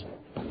hymns,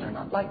 but they're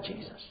not like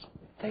Jesus.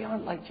 They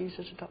aren't like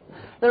Jesus at all.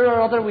 There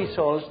are other wee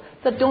souls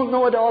that don't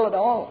know it all at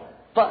all,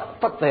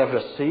 but they have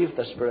received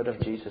the Spirit of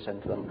Jesus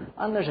into them.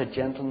 And there's a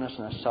gentleness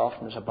and a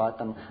softness about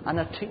them and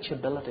a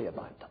teachability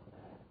about them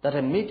that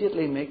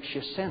immediately makes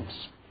you sense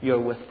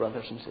you're with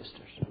brothers and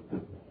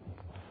sisters.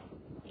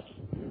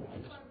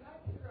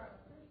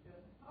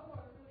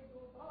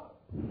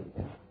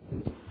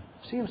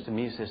 Seems to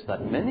me, sis,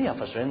 that many of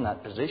us are in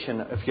that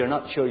position. If you're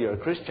not sure you're a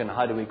Christian,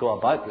 how do we go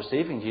about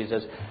receiving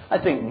Jesus? I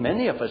think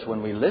many of us,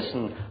 when we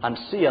listen and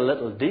see a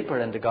little deeper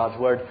into God's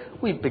Word,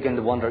 we begin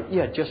to wonder,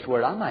 just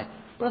where am I?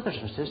 Brothers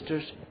and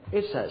sisters,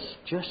 it's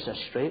just a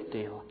straight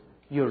deal.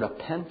 You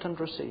repent and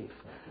receive.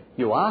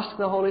 You ask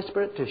the Holy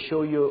Spirit to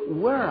show you,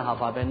 where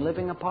have I been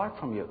living apart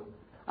from you?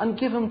 And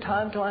give Him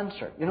time to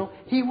answer.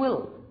 He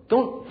will.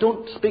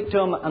 Don't speak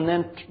to Him and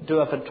then do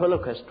a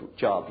ventriloquist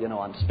job,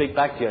 and speak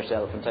back to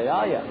yourself and say,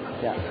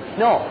 yeah.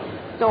 No.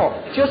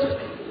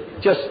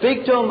 Just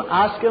speak to Him,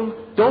 ask Him.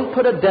 Don't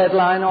put a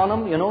deadline on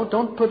Him,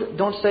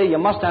 Don't say you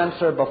must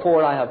answer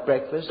before I have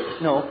breakfast.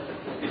 No.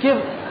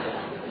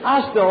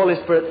 Ask the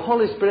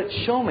Holy Spirit,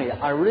 show me.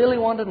 I really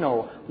want to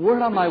know, where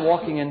am I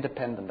walking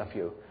independent of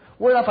you?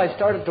 Where have I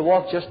started to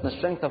walk just in the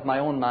strength of my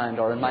own mind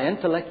or in my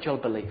intellectual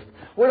belief?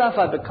 Where have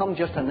I become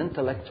just an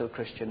intellectual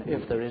Christian,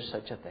 if there is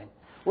such a thing?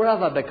 Where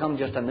have I become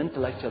just an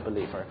intellectual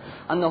believer?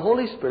 And the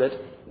Holy Spirit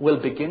will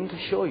begin to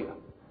show you.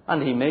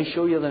 And He may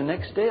show you the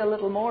next day a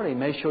little more. He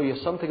may show you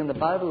something in the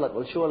Bible that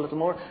will show a little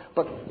more.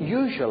 But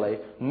usually,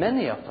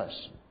 many of us,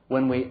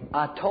 when we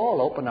at all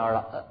open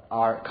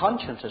our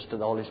consciences to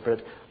the Holy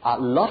Spirit, a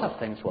lot of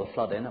things will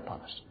flood in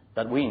upon us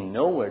that we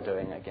know we're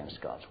doing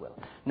against God's will.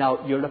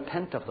 Now, you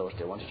repent of those,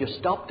 dear ones. You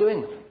stop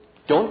doing them.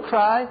 Don't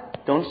cry.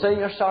 Don't say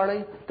you're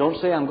sorry. Don't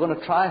say, I'm going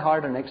to try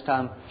harder next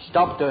time.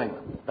 Stop doing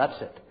them.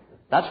 That's it.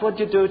 That's what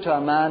you do to a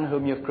man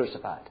whom you've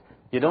crucified.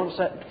 You don't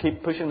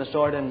keep pushing the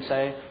sword in and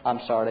say, I'm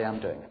sorry, I'm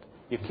doing it.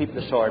 You keep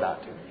the sword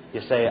out.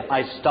 You say,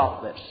 I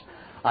stop this.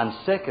 And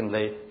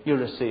secondly, you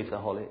receive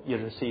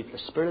the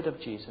Spirit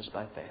of Jesus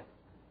by faith.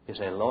 You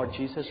say, Lord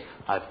Jesus,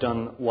 I've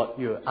done what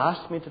you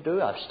asked me to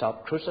do. I've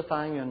stopped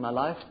crucifying you in my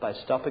life by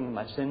stopping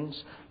my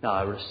sins. Now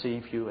I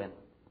receive you in.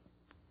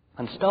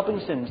 And stopping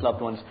sins,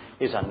 loved ones,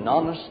 is an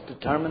honest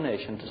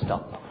determination to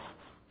stop them.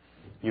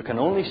 You can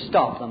only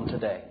stop them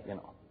today,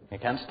 You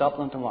can't stop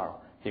them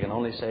tomorrow. You can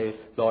only say,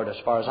 Lord, as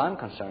far as I'm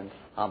concerned,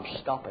 I'm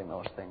stopping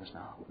those things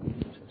now. Can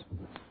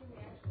we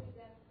actually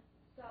then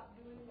stop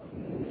doing what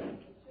we do by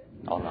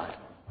nature? All right.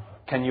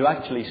 Can you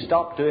actually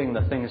stop doing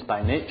the things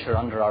by nature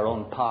under our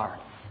own power?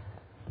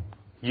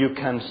 You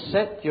can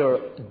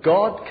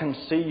God can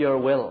see your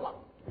will.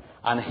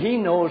 And He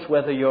knows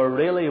whether you're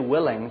really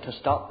willing to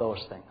stop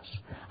those things.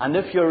 And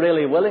if you're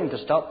really willing to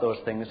stop those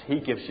things, He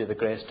gives you the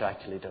grace to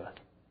actually do it.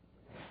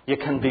 You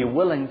can be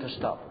willing to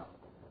stop them.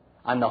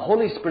 And the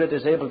Holy Spirit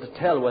is able to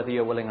tell whether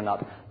you're willing or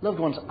not. Loved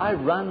ones, I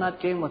ran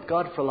that game with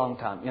God for a long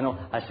time.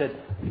 I said,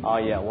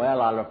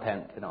 I'll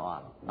repent.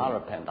 I'll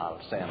repent. I'll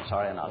say I'm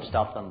sorry and I'll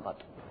stop them.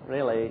 But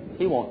really,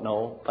 He won't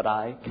know. But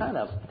I kind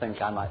of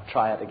think I might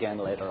try it again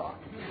later on.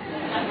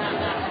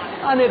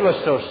 And it was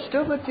so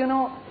stupid,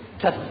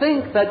 to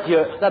think that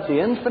the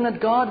infinite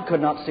God could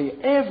not see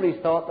every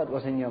thought that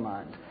was in your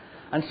mind.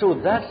 And so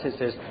that's, it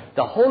says,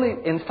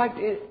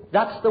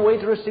 that's the way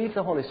to receive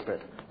the Holy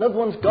Spirit. Loved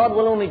ones, God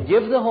will only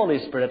give the Holy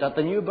Spirit at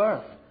the new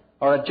birth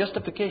or at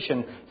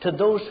justification to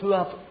those who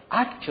have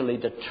actually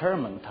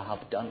determined to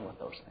have done with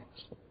those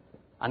things.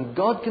 And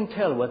God can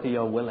tell whether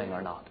you're willing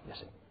or not, you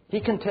see. He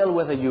can tell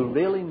whether you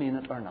really mean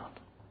it or not.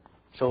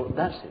 So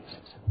that's it.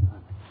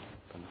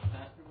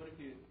 Pastor, what if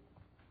you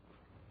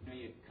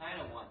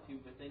kind of want to,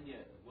 but then you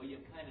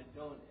kind of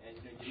don't, and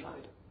you know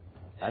it.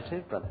 That's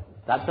it, brother.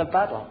 That's the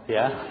battle.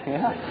 Yeah.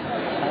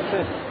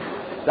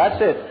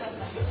 That's it.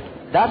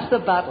 That's the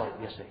battle,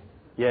 you see.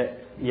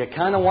 You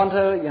kind of want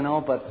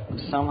to, but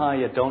somehow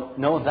you don't.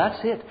 No, that's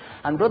it.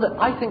 And brother,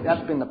 I think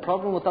that's been the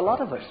problem with a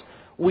lot of us.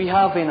 We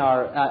have in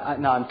our,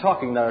 now I'm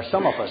talking, there are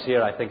some of us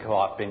here, I think, who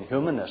have been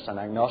humanists and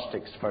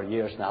agnostics for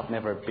years and have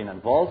never been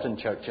involved in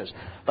churches.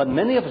 But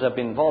many of us have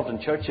been involved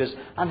in churches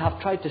and have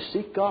tried to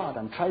seek God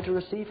and tried to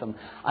receive Him.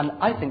 And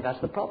I think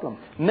that's the problem.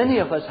 Many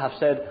of us have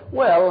said,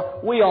 well,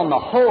 we on the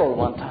whole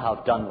want to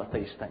have done with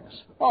these things.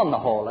 On the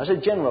whole, as a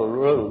general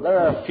rule. There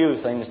are a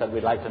few things that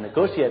we'd like to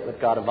negotiate with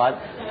God about,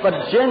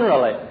 but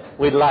generally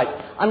we'd like.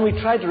 And we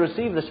try to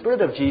receive the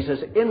Spirit of Jesus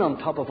in on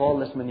top of all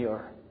this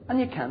manure.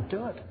 And you can't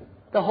do it.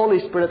 The Holy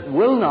Spirit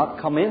will not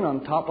come in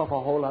on top of a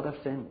whole lot of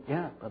sin.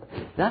 Yeah, brother.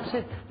 That's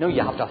it. No,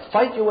 you have to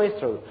fight your way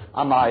through.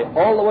 Am I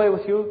all the way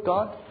with you,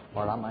 God,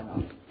 or am I not?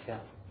 Yeah,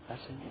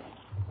 that's it.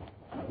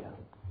 Yeah.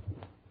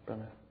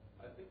 Brother.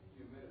 I think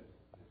you made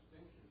a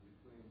distinction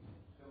between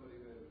somebody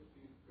who had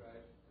received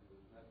Christ and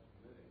was not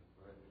submitting,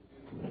 or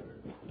had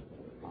received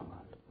the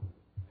Word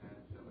and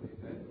somebody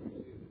who hadn't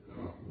received it at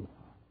all.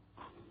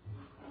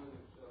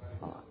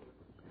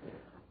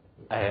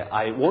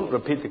 I won't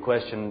repeat the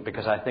question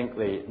because I think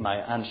my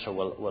answer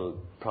will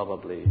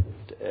probably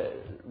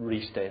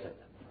restate it.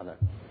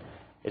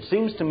 It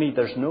seems to me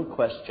there's no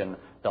question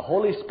the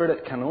Holy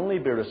Spirit can only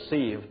be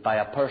received by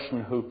a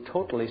person who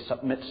totally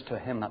submits to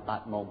Him at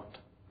that moment.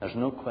 There's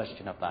no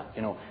question of that.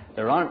 You know,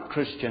 there aren't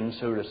Christians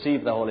who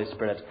receive the Holy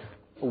Spirit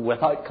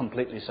without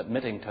completely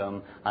submitting to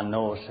Him, and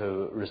those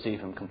who receive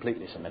Him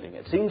completely submitting.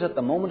 It seems at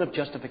the moment of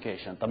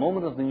justification, at the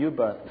moment of the new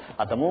birth,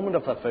 at the moment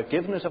of the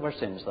forgiveness of our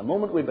sins, the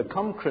moment we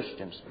become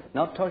Christians,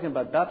 not talking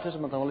about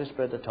baptism of the Holy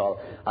Spirit at all,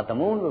 at the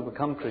moment we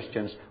become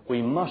Christians,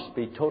 we must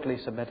be totally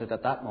submitted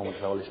at that moment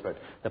to the Holy Spirit.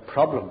 The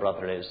problem,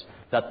 brother, is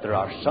that there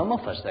are some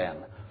of us then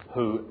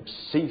who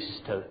cease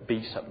to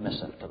be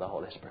submissive to the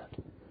Holy Spirit.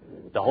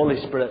 The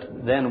Holy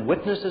Spirit then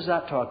witnesses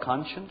that to our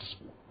conscience.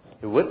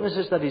 He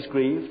witnesses that He's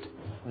grieved.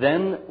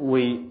 Then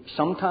we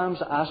sometimes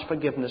ask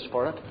forgiveness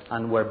for it,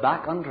 and we're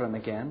back under Him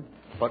again.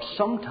 But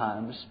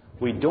sometimes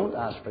we don't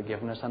ask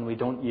forgiveness and we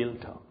don't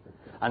yield to Him.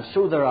 And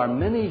so there are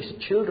many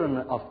children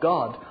of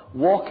God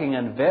walking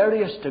in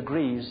various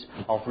degrees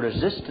of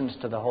resistance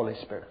to the Holy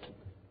Spirit.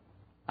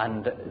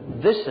 And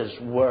this is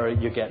where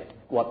you get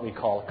what we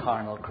call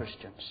carnal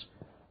Christians.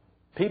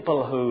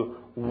 People who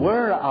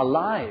were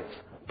alive,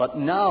 but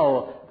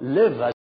now live as